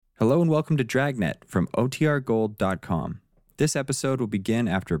Hello and welcome to Dragnet from OTRGold.com. This episode will begin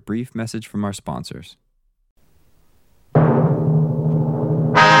after a brief message from our sponsors.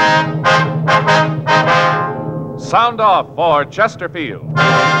 Sound off for Chesterfield.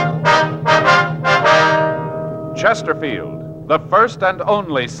 Chesterfield, the first and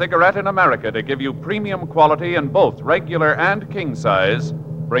only cigarette in America to give you premium quality in both regular and king size,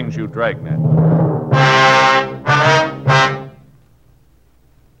 brings you Dragnet.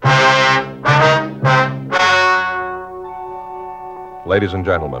 Ladies and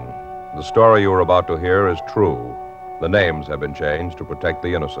gentlemen, the story you are about to hear is true. The names have been changed to protect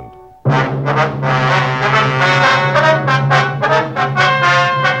the innocent.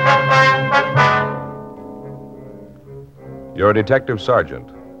 You're a detective sergeant.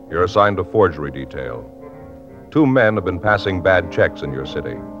 You're assigned to forgery detail. 2 men have been passing bad checks in your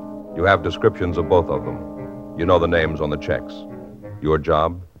city. You have descriptions of both of them. You know the names on the checks. Your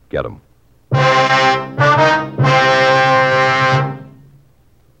job, get them.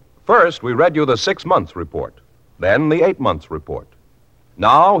 First, we read you the 6 months report, then the 8 months report.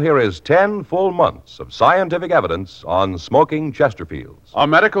 Now, here is 10 full months of scientific evidence on smoking Chesterfields. A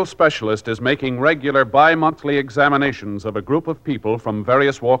medical specialist is making regular bi-monthly examinations of a group of people from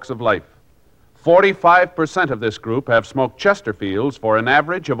various walks of life. 45% of this group have smoked Chesterfields for an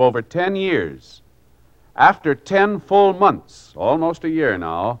average of over 10 years. After 10 full months, almost a year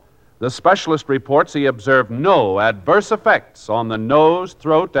now, the specialist reports he observed no adverse effects on the nose,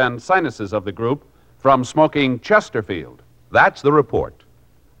 throat, and sinuses of the group from smoking Chesterfield. That's the report.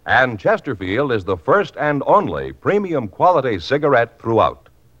 And Chesterfield is the first and only premium quality cigarette throughout,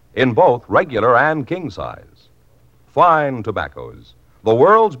 in both regular and king size. Fine tobaccos, the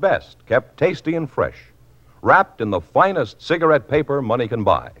world's best, kept tasty and fresh, wrapped in the finest cigarette paper money can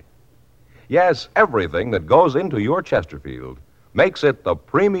buy. Yes, everything that goes into your Chesterfield makes it the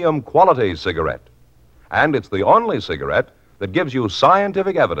premium quality cigarette. And it's the only cigarette that gives you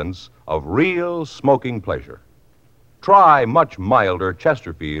scientific evidence of real smoking pleasure. Try much milder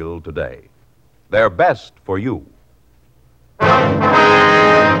Chesterfield today. They're best for you.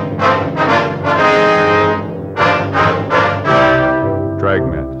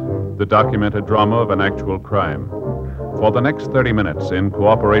 Dragnet, the documented drama of an actual crime. For the next 30 minutes, in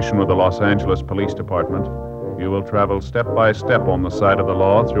cooperation with the Los Angeles Police Department, you will travel step by step on the side of the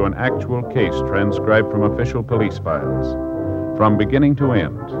law through an actual case transcribed from official police files. From beginning to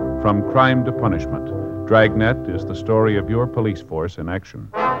end, from crime to punishment, Dragnet is the story of your police force in action.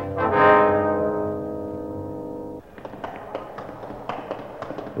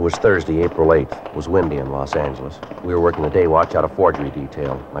 It was Thursday, April 8th. It was windy in Los Angeles. We were working the day watch out of forgery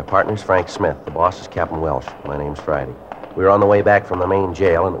detail. My partner's Frank Smith. The boss is Captain Welsh. My name's Friday. We were on the way back from the main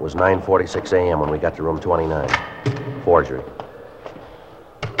jail, and it was 9:46 a.m. when we got to room 29. Forgery.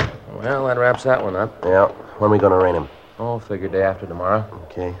 Well, that wraps that one up. Yeah. When are we going to arraign him? Oh, figure day after tomorrow.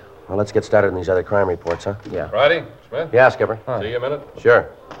 Okay. Well, let's get started on these other crime reports, huh? Yeah. Friday, Smith? Yeah, Skipper. See you a minute? Sure.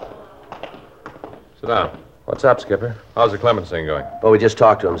 Sit down. What's up, Skipper? How's the Clemens thing going? Well, we just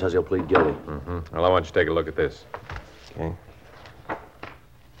talked to him. Says he'll plead guilty. Well, I want you to take a look at this. Okay.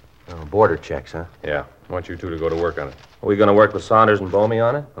 Oh, border checks, huh? Yeah, I want you two to go to work on it. Are we going to work with Saunders and Bomey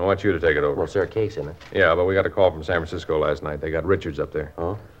on it? I want you to take it over. Well, is there a case in it? Yeah, but we got a call from San Francisco last night. They got Richards up there.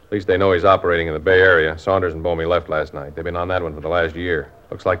 Oh? At least they know he's operating in the Bay Area. Saunders and Bomey left last night. They've been on that one for the last year.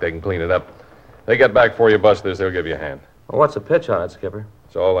 Looks like they can clean it up. They get back for you, bust this, they'll give you a hand. Well, what's the pitch on it, Skipper?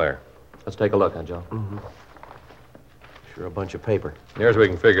 It's all there. Let's take a look, huh, Joe? Sure, a bunch of paper. Near as we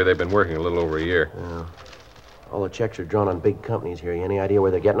can figure, they've been working a little over a year. Yeah. All the checks are drawn on big companies here. You any idea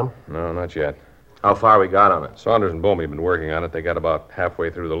where they're getting them? No, not yet. How far we got on it? Saunders and Bomey have been working on it. They got about halfway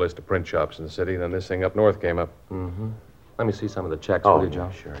through the list of print shops in the city. Then this thing up north came up. Let me see some of the checks, Oh, will you,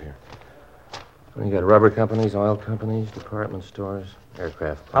 Joe? sure, here. We got rubber companies, oil companies, department stores,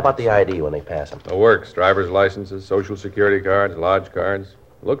 aircraft plants. How about the ID when they pass them? The works, driver's licenses, social security cards, lodge cards.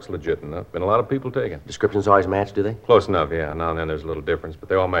 Looks legit enough. Been a lot of people taken. Descriptions always match, do they? Close enough, yeah. Now and then there's a little difference, but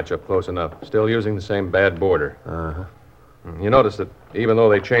they all match up close enough. Still using the same bad border. Uh-huh. You notice that even though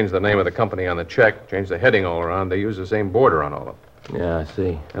they changed the name of the company on the check, changed the heading all around, they use the same border on all of them. Yeah, I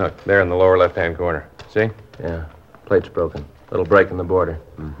see. Look, there in the lower left-hand corner. See? Yeah. Plate's broken. Little break in the border.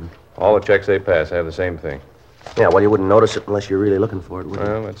 All the checks they pass have the same thing. Yeah, well, you wouldn't notice it unless you're really looking for it, would you?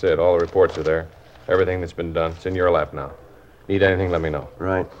 Well, that's it. All the reports are there. Everything that's been done. It's in your lap now. Need anything, let me know.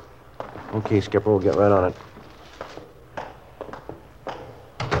 Right. Okay, Skipper, we'll get right on it.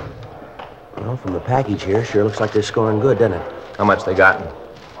 Well, from the package here, sure looks like they're scoring good, doesn't it? How much they gotten?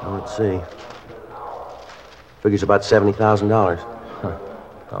 Well, let's see. Figures about $70,000.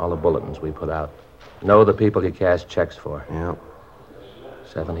 All the bulletins we put out. Know the people you cash checks for. Yeah.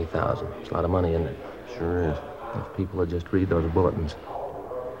 $70,000. It's a lot of money, isn't it? Sure is. If people would just read those bulletins.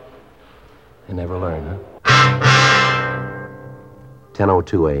 They never learn, huh?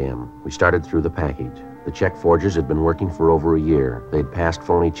 10:02 a.m. We started through the package. The check forgers had been working for over a year. They'd passed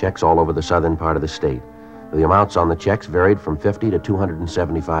phony checks all over the southern part of the state. The amounts on the checks varied from $50 to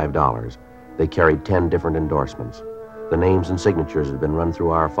 $275. They carried 10 different endorsements. The names and signatures had been run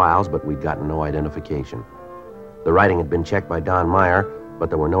through our files, but we'd gotten no identification. The writing had been checked by Don Meyer, but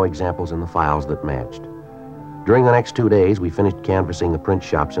there were no examples in the files that matched. During the next 2 days, we finished canvassing the print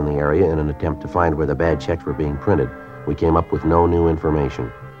shops in the area in an attempt to find where the bad checks were being printed. We came up with no new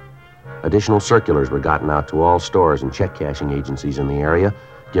information. Additional circulars were gotten out to all stores and check cashing agencies in the area,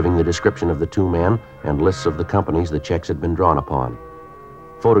 giving the description of the two men and lists of the companies the checks had been drawn upon.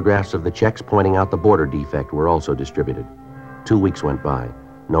 Photographs of the checks pointing out the border defect were also distributed. 2 weeks went by.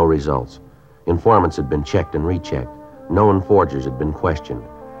 No results. Informants had been checked and rechecked. Known forgers had been questioned.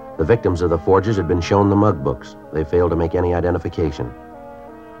 The victims of the forgers had been shown the mug books. They failed to make any identification.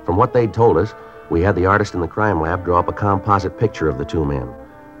 From what they'd told us, we had the artist in the crime lab draw up a composite picture of the two men.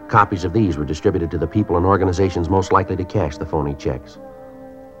 Copies of these were distributed to the people and organizations most likely to cash the phony checks.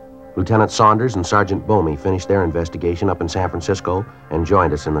 Lieutenant Saunders and Sergeant Bomey finished their investigation up in San Francisco and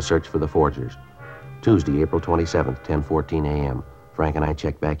joined us in the search for the forgers. Tuesday, April 27th, 10:14 a.m. Frank and I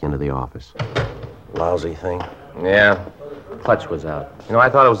checked back into the office. Lousy thing. Yeah. Clutch was out. You know, I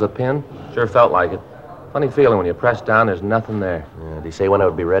thought it was a pin. Sure felt like it. Funny feeling when you press down, there's nothing there. Did he say when it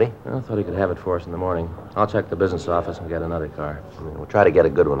would be ready? I thought he could have it for us in the morning. I'll check the business office and get another car. We'll try to get a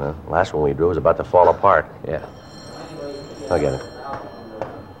good one. The last one we drew was about to fall apart. Yeah. I'll get it.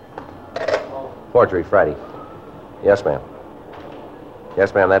 Forgery, Friday. Yes, ma'am.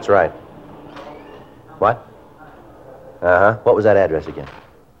 Yes, ma'am, that's right. What? Uh-huh. What was that address again?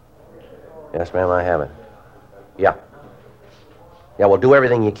 Yes, ma'am, I have it. Yeah. Yeah, well, do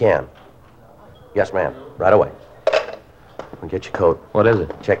everything you can. Yes, ma'am. Right away. Well, get your coat. What is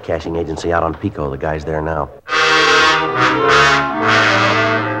it? Check cashing agency out on Pico. The guy's there now.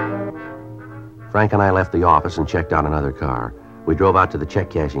 Frank and I left the office and checked out another car. We drove out to the check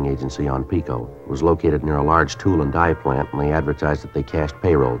cashing agency on Pico. It was located near a large tool and die plant, and they advertised that they cashed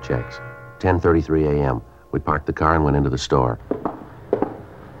payroll checks. 10:33 a.m. We parked the car and went into the store.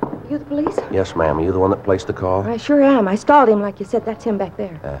 You the police? Yes, ma'am. Are you the one that placed the call? I sure am. I stalled him like you said. That's him back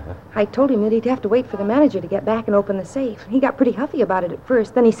there. Uh-huh. I told him that he'd have to wait for the manager to get back and open the safe. He got pretty huffy about it at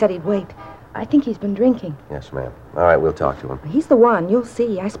first. Then he said he'd wait. I think he's been drinking. Yes, ma'am. All right, we'll talk to him. He's the one. You'll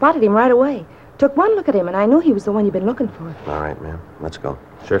see. I spotted him right away. Took one look at him, and I knew he was the one you've been looking for. All right, ma'am. Let's go.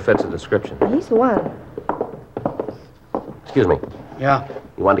 Sure fits the description. He's the one. Excuse me. Yeah.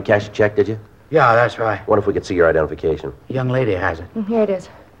 You wanted to cash a check, did you? Yeah, that's right. What if we could see your identification? Young lady has it. And here it is.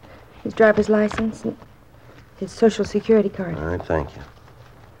 His driver's license and his Social Security card. All right, thank you.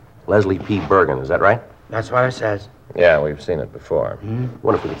 Leslie P. Bergen, is that right? That's what it says. Yeah, we've seen it before.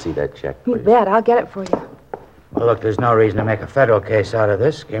 What if we could see that check, You please? bet. I'll get it for you. Well, look, there's no reason to make a federal case out of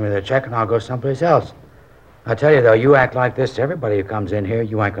this. Give me the check and I'll go someplace else. I tell you, though, you act like this to everybody who comes in here,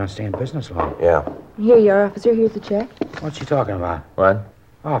 you ain't going to stay in business long. Yeah. Here you are, officer. Here's the check. What's she talking about? What?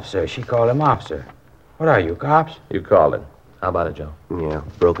 Officer. She called him officer. What are you, cops? You called it. How about it, Joe? Yeah,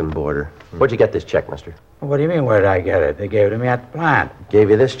 broken border. Where'd you get this check, mister? Well, what do you mean, where did I get it? They gave it to me at the plant. Gave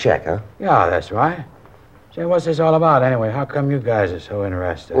you this check, huh? Yeah, that's right. Say, what's this all about anyway? How come you guys are so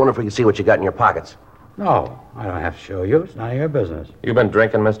interested? I wonder if we could see what you got in your pockets. No, I don't have to show you. It's none of your business. You been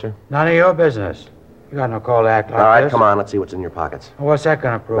drinking, mister? None of your business. You got no call to act like All right, this. come on, let's see what's in your pockets. Well, what's that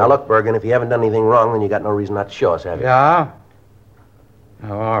going to prove? Now, look, Bergen, if you haven't done anything wrong, then you got no reason not to show us, have you? Yeah?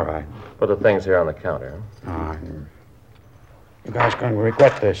 Oh, all right. Put the things here on the counter. All right. You guys going to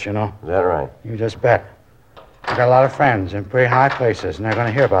regret this, you know. Is that right? You just bet. I got a lot of friends in pretty high places, and they're going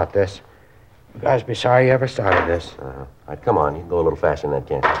to hear about this. You guys be sorry you ever started this. All right, come on. You can go a little faster than that,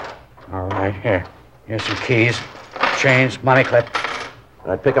 can't you? All right, here. Here's some keys, change, money clip.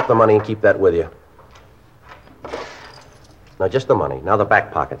 All right, pick up the money and keep that with you. Now, just the money. Now the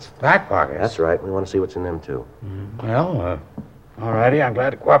back pockets. Back pockets. That's right. We want to see what's in them, too. Well, all righty. I'm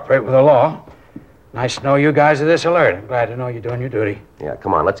glad to cooperate with the law. Nice to know you guys are this alert. I'm glad to know you're doing your duty. Yeah,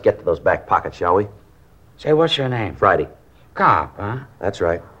 come on. Let's get to those back pockets, shall we? Say, what's your name? Friday. Cop, huh? That's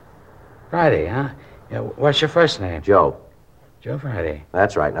right. Friday, huh? Yeah, what's your first name? Joe. Joe Friday.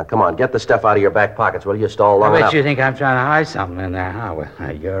 That's right. Now, come on. Get the stuff out of your back pockets. Will you stall long I bet enough? you think I'm trying to hide something in there, huh?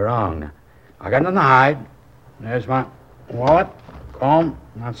 Well, you're wrong. Now, I got nothing to hide. There's my wallet, comb,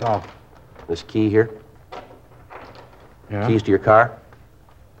 that's all. This key here? Yeah? Keys to your car?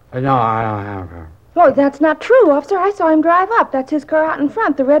 No, I don't have her. Oh, that's not true, officer. I saw him drive up. That's his car out in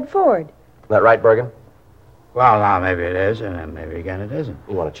front, the red Ford. Is that right, Bergen? Well, now, maybe it is, and then maybe again it isn't.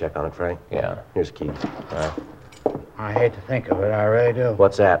 You want to check on it, Frank? Yeah. Here's keys. I hate to think of it, I really do.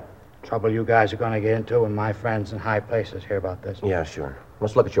 What's that? Trouble you guys are going to get into when my friends in high places hear about this. Yeah, sure.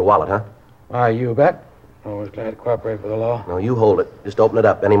 Let's look at your wallet, huh? Why, you bet. Always glad to cooperate with the law. No, you hold it. Just open it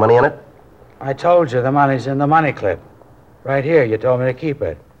up. Any money in it? I told you the money's in the money clip. Right here, you told me to keep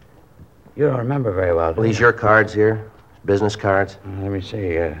it. You don't remember very well, do Are these you? your cards here? Business cards? Let me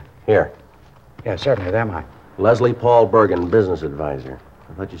see. Here. Yeah, certainly, they're mine. Leslie Paul Bergen, business advisor.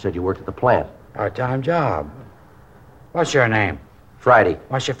 I thought you said you worked at the plant. Part-time job. What's your name? Friday.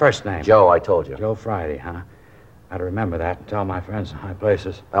 What's your first name? Joe, I told you. Joe Friday, huh? I'd remember that and tell my friends in high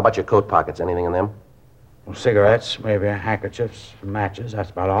places. How about your coat pockets? Anything in them? Well, cigarettes, maybe handkerchiefs, matches,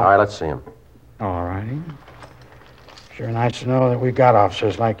 that's about all. All right, let's see them. All righty. Sure nice to know that we got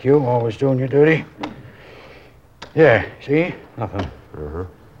officers like you, always doing your duty. Yeah, see? Nothing.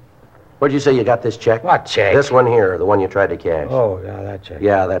 Where'd you say you got this check? What check? This one here, the one you tried to cash. Oh, yeah, that check.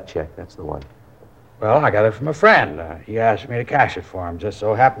 Yeah, that check. That's the one. Well, I got it from a friend. He asked me to cash it for him. Just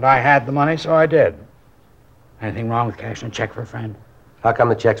so happened I had the money, so I did. Anything wrong with cashing a check for a friend? How come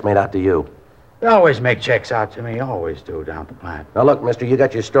the check's made out to you? They always make checks out to me. Always do down at the plant. Now, look, mister, you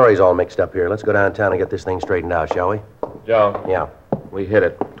got your stories all mixed up here. Let's go downtown and get this thing straightened out, shall we? Joe, Yeah. we hit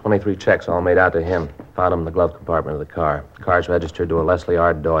it. 23 checks all made out to him. Found them in the glove compartment of the car. The car's registered to a Leslie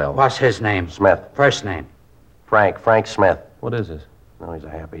R. Doyle. What's his name? Smith. First name. Frank Smith. What is this? No, he's a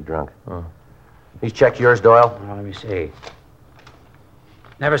happy drunk. Oh. These checks yours, Doyle? Well, let me see.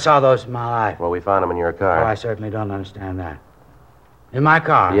 Never saw those in my life. Well, we found them in your Oh, car. I certainly don't understand that. In my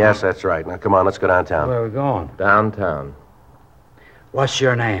car? Yes, that's right. Now, come on, let's go downtown. Where are we going? Downtown. What's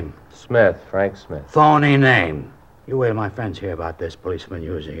your name? Smith, Frank Smith. Phony name. You wait till my friends hear about this, policeman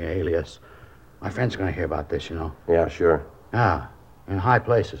using your alias. My friend's going to hear about this, you know. Yeah, sure. Ah, in high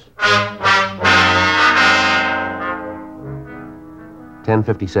places.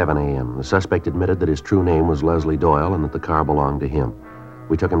 10:57 a.m. The suspect admitted that his true name was Leslie Doyle and that the car belonged to him.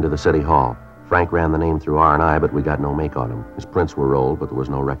 We took him to the city hall. Frank ran the name through R&I, but we got no make on him. His prints were rolled, but there was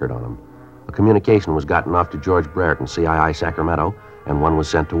no record on him. A communication was gotten off to George Brereton, CII Sacramento, and one was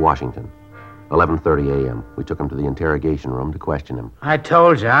sent to Washington. 11:30 a.m. We took him to the interrogation room to question him. I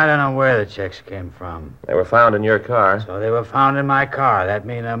told you, I don't know where the checks came from. They were found in your car. So they were found in my car. That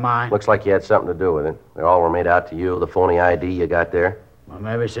mean they're mine? Looks like you had something to do with it. They all were made out to you, the phony ID you got there. Well,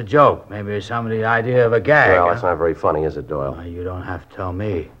 maybe it's a joke. Maybe it's somebody's idea of a gag. Well, huh? that's not very funny, is it, Doyle? Well, you don't have to tell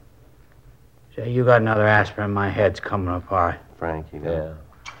me. Say, you got another aspirin, my head's coming apart. Frank, you got Yeah.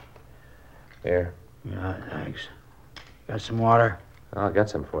 Here. Yeah, thanks. Got some water? I'll get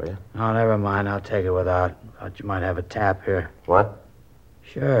some for you. No, never mind. I'll take it without. Thought you might have a tap here. What?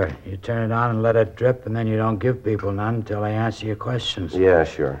 Sure. You turn it on and let it drip, and then you don't give people none until they answer your questions. Yeah,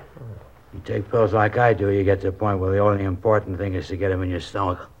 sure. You take pills like I do, you get to the point where the only important thing is to get them in your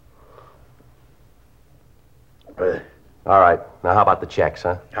stomach. All right. Now, how about the checks,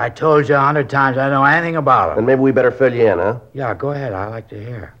 huh? I told you 100 times I don't know anything about Then them. maybe we better fill you in, huh? Yeah, go ahead. I like to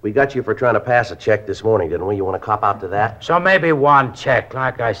hear. We got you for trying to pass a check this morning, didn't we? You want to cop out to that? So maybe one check.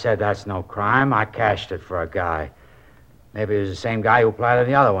 Like I said, that's no crime. I cashed it for a guy. Maybe it was the same guy who planted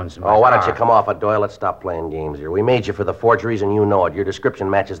the other ones in my Oh, why don't car. you come off it, Doyle? Let's stop playing games here. We made you for the forgeries, and you know it. Your description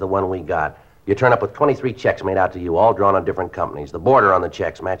matches the one we got. You turn up with 23 checks made out to you, all drawn on different companies. The border on the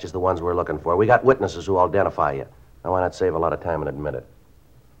checks matches the ones we're looking for. We got witnesses who identify you. Now, why not save a lot of time and admit it?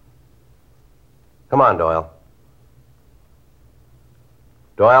 Come on, Doyle.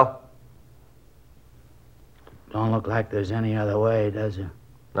 Doyle? Don't look like there's any other way, does it?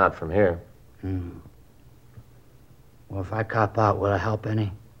 Not from here. Well, if I cop out, will it help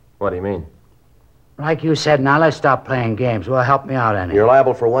any? What do you mean? Like you said, now let's stop playing games. Will it help me out any? You're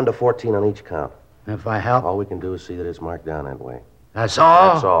liable for 1 to 14 on each count. If I help? All we can do is see that it's marked down that way. That's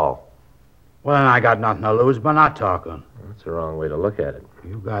all? That's all. Well, then I got nothing to lose by not talking. That's the wrong way to look at it.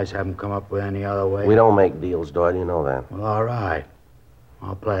 You guys haven't come up with any other way. We don't make deals, Doyle. You know that. Well, all right.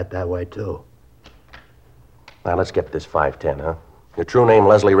 I'll play it that way, too. Now, let's get this 510, huh? Your true name,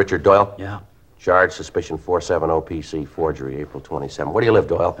 Leslie Richard Doyle? Yeah. Charge, suspicion 470 PC, forgery, April 27. Where do you live,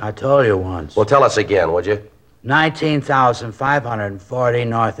 Doyle? I told you once. Well, tell us again, would you? 19,540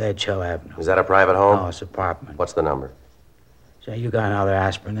 North Edge Hill Avenue. Is that a private home? No, it's apartment. What's the number? Say, you got another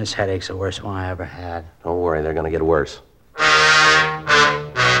aspirin. This headache's the worst one I ever had. Don't worry, they're going to get worse.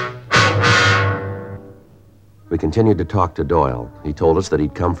 We continued to talk to Doyle. He told us that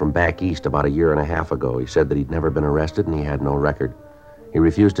he'd come from back east about 1.5 years ago. He said that he'd never been arrested and he had no record. He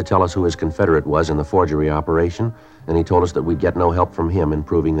refused to tell us who his confederate was in the forgery operation, and he told us that we'd get no help from him in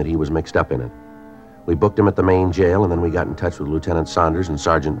proving that he was mixed up in it. We booked him at the main jail, and then we got in touch with Lieutenant Saunders and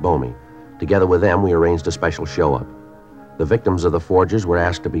Sergeant Bomey. Together with them, we arranged a special show-up. The victims of the forgers were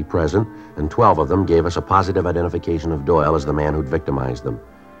asked to be present, and 12 of them gave us a positive identification of Doyle as the man who'd victimized them.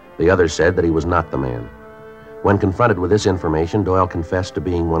 The others said that he was not the man. When confronted with this information, Doyle confessed to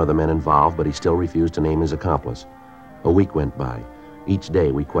being one of the men involved, but he still refused to name his accomplice. A week went by. Each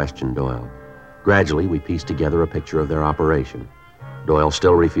day we questioned Doyle. Gradually, we pieced together a picture of their operation. Doyle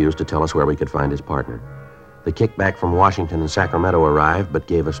still refused to tell us where we could find his partner. The kickback from Washington and Sacramento arrived, but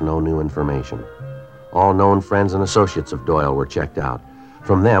gave us no new information. All known friends and associates of Doyle were checked out.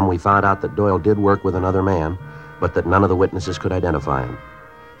 From them, we found out that Doyle did work with another man, but that none of the witnesses could identify him.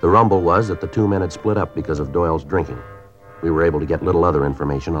 The rumble was that the two men had split up because of Doyle's drinking. We were able to get little other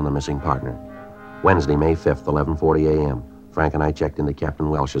information on the missing partner. Wednesday, May 5th, 11:40 a.m. Frank and I checked into Captain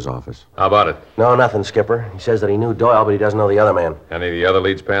Welsh's office. How about it? No, nothing, Skipper. He says that he knew Doyle, but he doesn't know the other man. Any of the other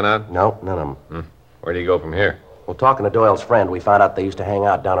leads pan out? No, none of them. Where do you go from here? Well, talking to Doyle's friend, we found out they used to hang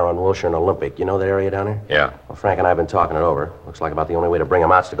out down there on Wilshire and Olympic. You know that area down there? Yeah. Well, Frank and I have been talking it over. Looks like about the only way to bring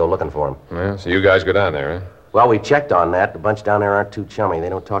him out's to go looking for him. Yeah, so you guys go down there, huh? Well, we checked on that. The bunch down there aren't too chummy. They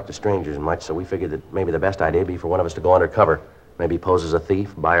don't talk to strangers much, so we figured that maybe the best idea would be for one of us to go undercover. Maybe pose as a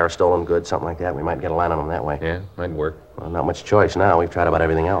thief, buy our stolen goods, something like that. We might get a line on them that way. Yeah, might work. Well, not much choice now. We've tried about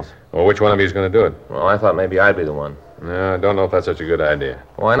everything else. Well, which one of you is going to do it? Well, I thought maybe I'd be the one. No, I don't know if that's such a good idea.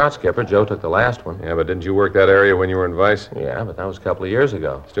 Why not, Skipper? Joe took the last one. Yeah, but didn't you work that area when you were in Vice? Yeah, but that was a couple of years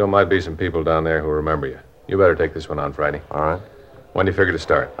ago. Still might be some people down there who remember you. You better take this one on Friday. All right. When do you figure to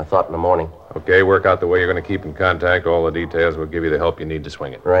start? I thought in the morning. Okay, work out the way you're going to keep in contact. All the details will give you the help you need to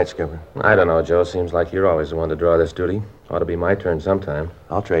swing it. Right, Skipper. I don't know, Joe. Seems like you're always the one to draw this duty. Ought to be my turn sometime.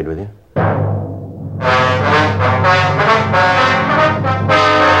 I'll trade with you.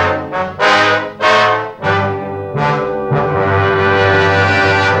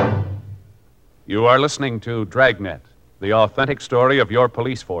 You are listening to Dragnet, the authentic story of your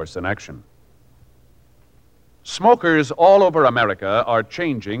police force in action. Smokers all over America are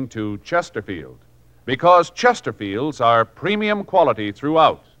changing to Chesterfield because Chesterfields are premium quality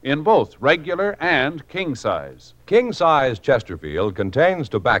throughout in both regular and king size. King size Chesterfield contains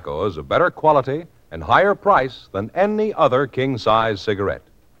tobaccos of better quality and higher price than any other king size cigarette.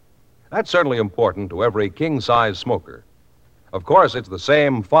 That's certainly important to every king size smoker. Of course, it's the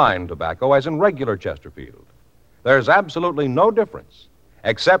same fine tobacco as in regular Chesterfield. There's absolutely no difference,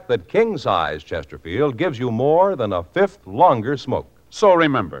 except that king-size Chesterfield gives you more than a fifth longer smoke. So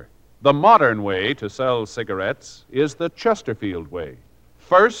remember, the modern way to sell cigarettes is the Chesterfield way.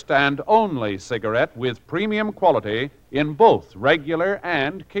 First and only cigarette with premium quality in both regular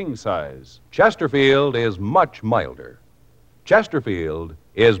and king size. Chesterfield is much milder. Chesterfield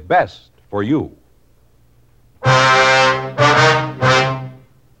is best for you.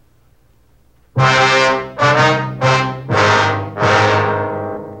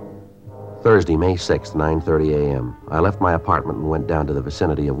 Thursday, May 6th, 9:30 a.m. I left my apartment and went down to the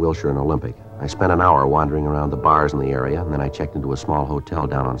vicinity of Wilshire and Olympic. I spent an hour wandering around the bars in the area, and then I checked into a small hotel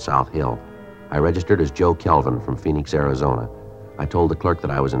down on South Hill. I registered as Joe Kelvin from Phoenix, Arizona. I told the clerk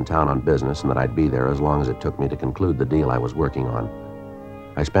that I was in town on business and that I'd be there as long as it took me to conclude the deal I was working on.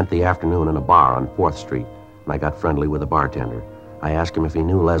 I spent the afternoon in a bar on 4th Street, and I got friendly with the bartender. I asked him if he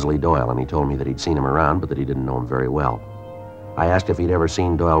knew Leslie Doyle, and he told me that he'd seen him around, but that he didn't know him very well. I asked if he'd ever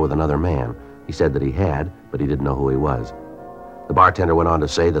seen Doyle with another man. He said that he had, but he didn't know who he was. The bartender went on to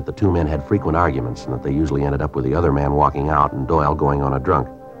say that the two men had frequent arguments and that they usually ended up with the other man walking out and Doyle going on a drunk.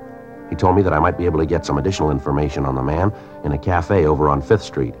 He told me that I might be able to get some additional information on the man in a cafe over on 5th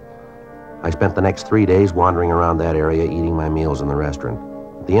Street. I spent the next 3 days wandering around that area, eating my meals in the restaurant.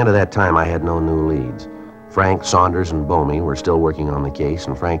 At the end of that time, I had no new leads. Frank, Saunders, and Bomey were still working on the case,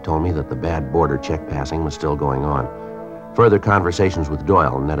 and Frank told me that the bad border check passing was still going on. Further conversations with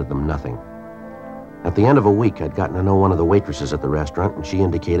Doyle netted them nothing. At the end of a week, I'd gotten to know one of the waitresses at the restaurant, and she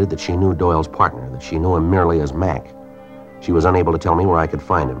indicated that she knew Doyle's partner, that she knew him merely as Mac. She was unable to tell me where I could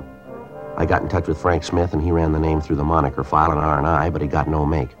find him. I got in touch with Frank Smith, and he ran the name through the moniker file in R&I, but he got no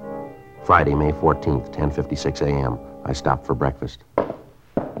make. Friday, May 14th, 10:56 a.m. I stopped for breakfast.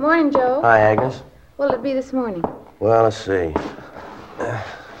 Morning, Joe. Hi, Agnes. What'll it be this morning? Well, let's see.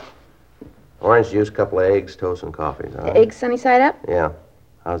 Orange juice, couple of eggs, toast, and coffee. Eggs sunny side up? Yeah.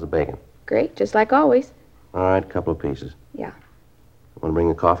 How's the bacon? Great, just like always. All right, couple of pieces. Yeah. Want to bring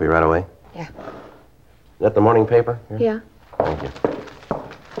the coffee right away? Yeah. Is that the morning paper? Yeah. Thank you.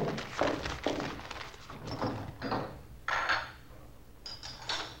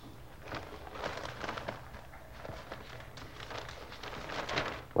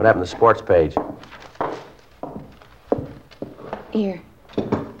 What happened to the sports page? Here.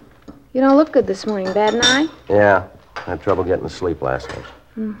 You don't look good this morning. Bad night? Yeah. I had trouble getting to sleep last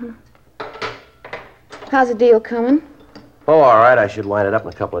night. How's the deal coming? Oh, all right. I should wind it up in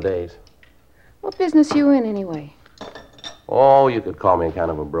a couple of days. What business you in, anyway? Oh, you could call me kind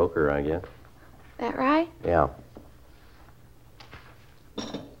of a broker, I guess. That right? Yeah.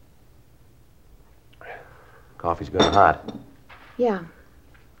 Coffee's good and hot. Yeah.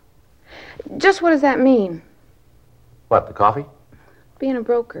 Just what does that mean, What, the coffee? being a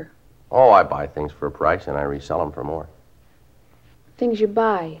broker? Oh, I buy things for a price and I resell them for more. Things you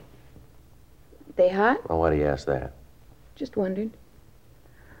buy. They hot? Well, why do you ask that? Just wondered.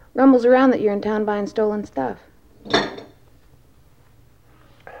 Rumbles around that you're in town buying stolen stuff. Is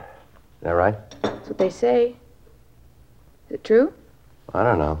that right? That's what they say. Is it true? I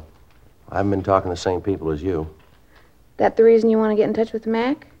don't know. I haven't been talking to the same people as you. That the reason you want to get in touch with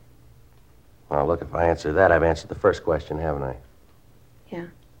Mac? Well, look, if I answer that, I've answered the first question, haven't I? Yeah.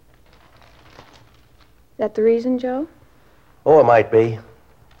 That the reason, Joe? Oh, it might be.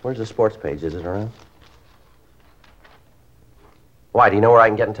 Where's the sports page? Is it around? Why, do you know where I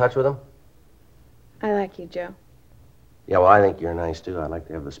can get in touch with them? I like you, Joe. Yeah, well, I think you're nice, too. I'd like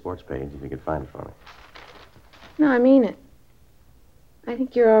to have the sports page if you could find it for me. No, I mean it. I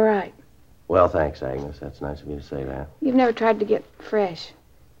think you're all right. Well, thanks, Agnes. That's nice of you to say that. You've never tried to get fresh.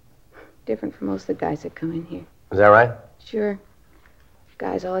 Different from most of the guys that come in here. Is that right? Sure.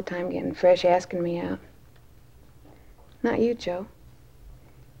 Guys all the time getting fresh, asking me out. Not you, Joe.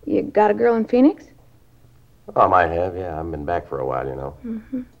 You got a girl in Phoenix? Oh, I might have, yeah. I haven't been back for a while, you know.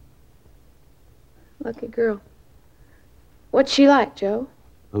 Mm-hmm. Lucky girl. What's she like, Joe?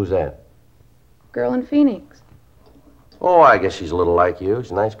 Who's that? Girl in Phoenix. Oh, I guess she's a little like you.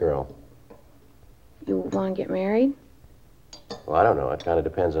 She's a nice girl. You want to get married? Well, I don't know. It kind of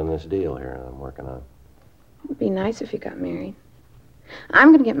depends on this deal here I'm working on. It'd be nice if you got married. I'm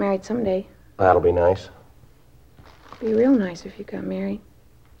going to get married someday. That'll be nice. Be real nice if you got married.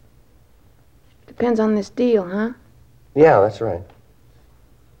 Depends on this deal, huh? Yeah, that's right.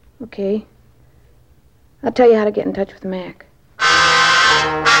 Okay. I'll tell you how to get in touch with Mac.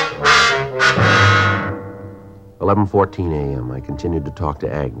 11:14 a.m. I continued to talk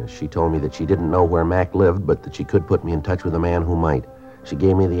to Agnes. She told me that she didn't know where Mac lived, but that she could put me in touch with a man who might. She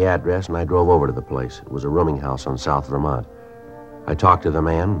gave me the address, and I drove over to the place. It was a rooming house on South Vermont. I talked to the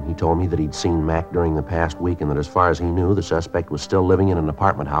man. He told me that he'd seen Mac during the past week and that as far as he knew, the suspect was still living in an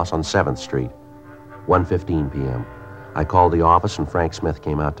apartment house on 7th Street. 1:15 p.m. I called the office, and Frank Smith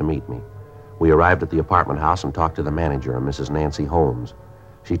came out to meet me. We arrived at the apartment house and talked to the manager, Mrs. Nancy Holmes.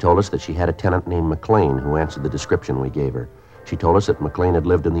 She told us that she had a tenant named McLean who answered the description we gave her. She told us that McLean had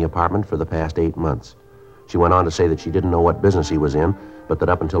lived in the apartment for the past 8 months. She went on to say that she didn't know what business he was in, but that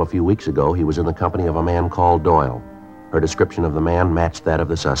up until a few weeks ago, he was in the company of a man called Doyle. Her description of the man matched that of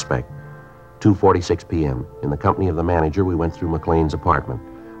the suspect. 2:46 p.m. In the company of the manager, we went through McLean's apartment.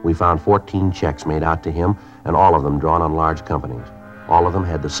 We found 14 checks made out to him, and all of them drawn on large companies. All of them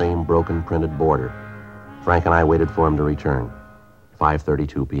had the same broken printed border. Frank and I waited for him to return.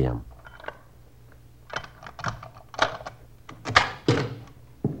 5:32 p.m.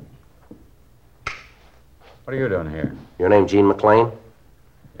 What are you doing here? Your name Gene McLean?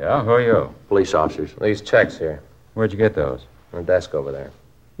 Yeah, who are you? Police officers. These checks here. Where'd you get those? On the desk over there.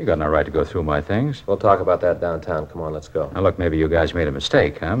 You got no right to go through my things. We'll talk about that downtown. Come on, let's go. Now, look, maybe you guys made a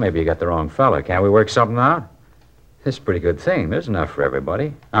mistake, huh? Maybe you got the wrong fella. Can't we work something out? This is a pretty good thing. There's enough for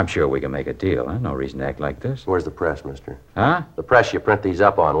everybody. I'm sure we can make a deal, huh? No reason to act like this. Where's the press, mister? Huh? The press you print these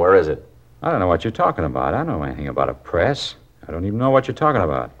up on, where is it? I don't know what you're talking about. I don't know anything about a press. I don't even know what you're talking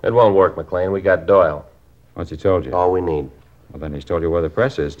about. It won't work, McLean. We got Doyle. What's he told you? All we need. Well, then he's told you where the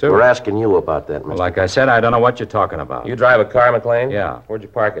press is, too. We're asking you about that, mister. Well, like I said, I don't know what you're talking about. You drive a car, McLean? Yeah. Where'd you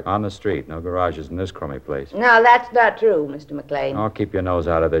park it? On the street. No garages in this crummy place. No, that's not true, Mr. McLean. Oh, keep your nose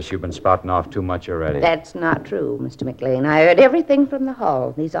out of this. You've been spouting off too much already. That's not true, Mr. McLean. I heard everything from the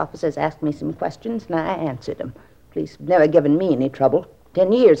hall. These officers asked me some questions, and I answered them. Police have never given me any trouble.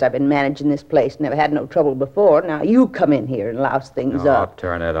 10 years I've been managing this place. Never had no trouble before. Now you come in here and louse things up.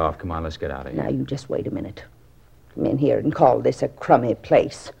 Turn that off. Come on, let's get out of here. Now, you just wait a minute. Come in here and call this a crummy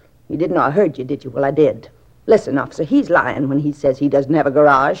place. You didn't know I heard you, did you? Well, I did. Listen, officer, he's lying when he says he doesn't have a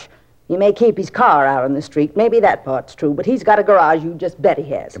garage. He may keep his car out on the street. Maybe that part's true, but he's got a garage. You just bet he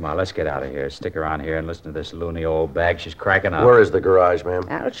has. Come on, let's get out of here. Stick around here and listen to this loony old bag. She's cracking up. Where is the garage, ma'am?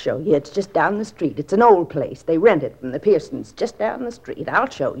 I'll show you. It's just down the street. It's an old place. They rent it from the Pearsons, just down the street. I'll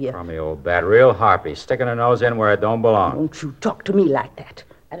show you. Crummy old bat. Real harpy. Sticking her nose in where it don't belong. Don't you talk to me like that.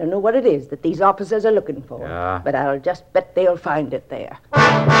 I don't know what it is that these officers are looking for. Yeah? But I'll just bet they'll find it there.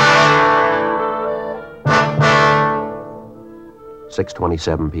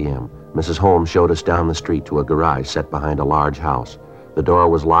 6:27 p.m. Mrs. Holmes showed us down the street to a garage set behind a large house. The door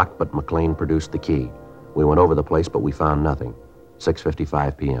was locked, but McLean produced the key. We went over the place, but we found nothing.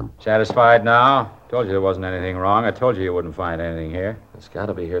 6:55 p.m. Satisfied now? Told you there wasn't anything wrong. I told you wouldn't find anything here. It's got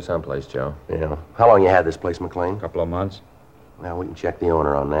to be here someplace, Joe. Yeah. How long you had this place, McLean? A couple of months. Now, we can check the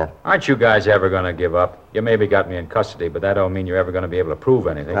owner on that. Aren't you guys ever going to give up? You maybe got me in custody, but that don't mean you're ever going to be able to prove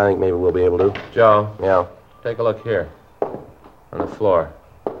anything. I think maybe we'll be able to. Joe, Yeah. take a look here. On the floor.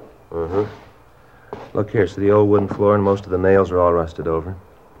 Mm-hmm. Look here, see the old wooden floor, and most of the nails are all rusted over.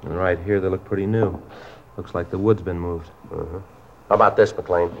 And right here, they look pretty new. Looks like the wood's been moved. Mm-hmm. How about this,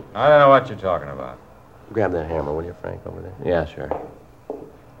 McLean? I don't know what you're talking about. Grab that hammer, will you, Frank, over there? Yeah, sure.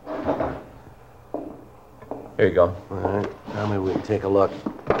 Here you go. All right. Now maybe we can take a look.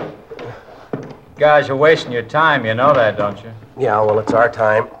 Guys, you're wasting your time. You know that, don't you? Yeah, well, it's our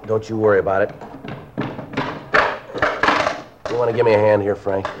time. Don't you worry about it. You want to give me a hand here,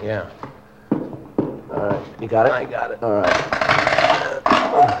 Frank? Yeah. All right. You got it? I got it. All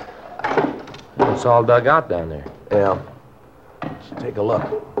right. It's all dug out down there. Yeah. Let's take a look.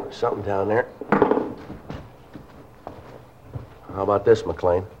 There's something down there. How about this,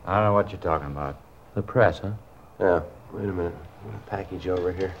 McLean? I don't know what you're talking about. The press, huh? Yeah. Wait a minute. A package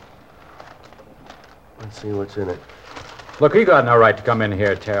over here. Let's see what's in it. Look, you got no right to come in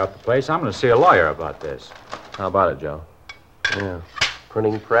here and tear out the place. I'm going to see a lawyer about this. How about it, Joe? Yeah.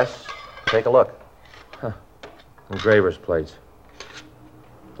 Printing press. Take a look. Engraver's plates.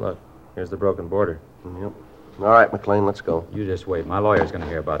 Look, here's the broken border. Yep. All right, McLean, let's go. You just wait. My lawyer's going to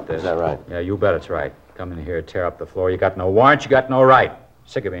hear about this. Is that right? Yeah, you bet it's right. Come in here and tear up the floor. You got no warrant. You got no right.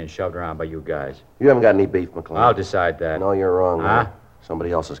 Sick of being shoved around by you guys. You haven't got any beef, McLean. I'll decide that. No, you're wrong. Huh? Man.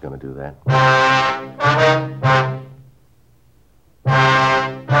 Somebody else is going to do that.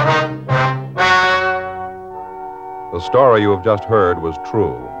 The story you have just heard was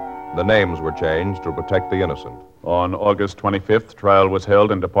true. The names were changed to protect the innocent. On August 25th, trial was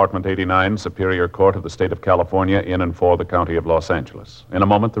held in Department 89, Superior Court of the State of California, in and for the County of Los Angeles. In a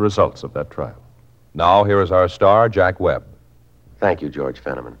moment, the results of that trial. Now, here is our star, Jack Webb. Thank you, George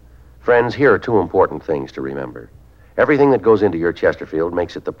Fenneman. Friends, here are two important things to remember. Everything that goes into your Chesterfield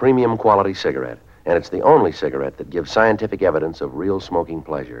makes it the premium quality cigarette, and it's the only cigarette that gives scientific evidence of real smoking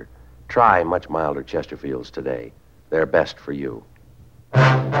pleasure. Try much milder Chesterfields today. They're best for you.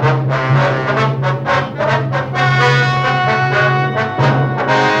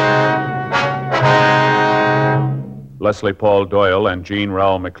 Leslie Paul Doyle and Jean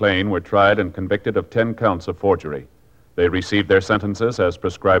Rowell McLean were tried and convicted of 10 counts of forgery. They received their sentences as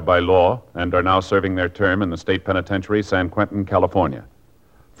prescribed by law and are now serving their term in the state penitentiary, San Quentin, California.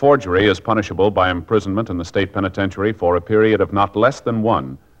 Forgery is punishable by imprisonment in the state penitentiary for a period of not less than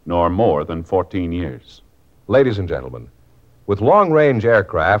 1 nor more than 14 years. Ladies and gentlemen, with long-range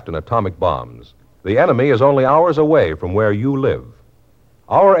aircraft and atomic bombs, the enemy is only hours away from where you live.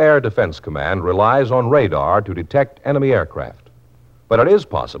 Our Air Defense Command relies on radar to detect enemy aircraft. But it is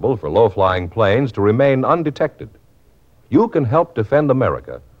possible for low-flying planes to remain undetected. You can help defend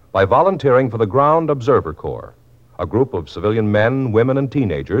America by volunteering for the Ground Observer Corps, a group of civilian men, women, and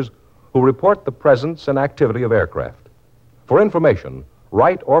teenagers who report the presence and activity of aircraft. For information,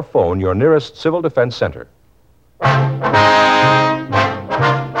 write or phone your nearest Civil Defense Center.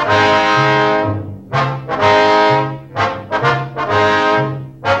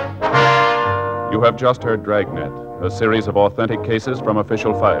 You have just heard Dragnet, a series of authentic cases from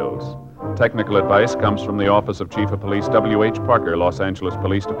official files. Technical advice comes from the Office of Chief of Police W.H. Parker, Los Angeles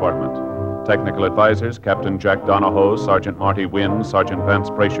Police Department. Technical advisors, Captain Jack Donahoe, Sergeant Marty Wynn, Sergeant Vance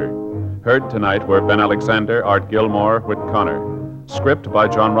Brasher. Heard tonight were Ben Alexander, Art Gilmore, Whit Connor. Script by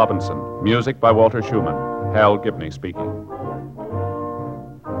John Robinson. Music by Walter Schumann. Hal Gibney speaking.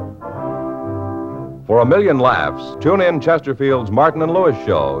 For a million laughs, tune in Chesterfield's Martin and Lewis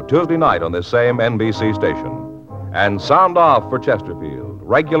show Tuesday night on this same NBC station. And sound off for Chesterfield,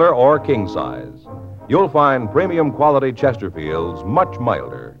 regular or king size. You'll find premium quality Chesterfields much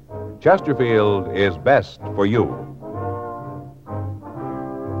milder. Chesterfield is best for you.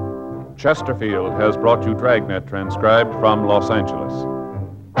 Chesterfield has brought you Dragnet, transcribed from Los Angeles.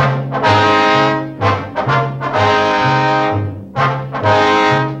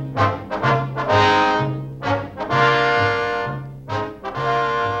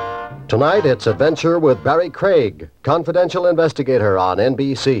 Tonight, it's Adventure with Barry Craig, confidential investigator on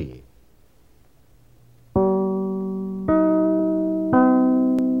NBC.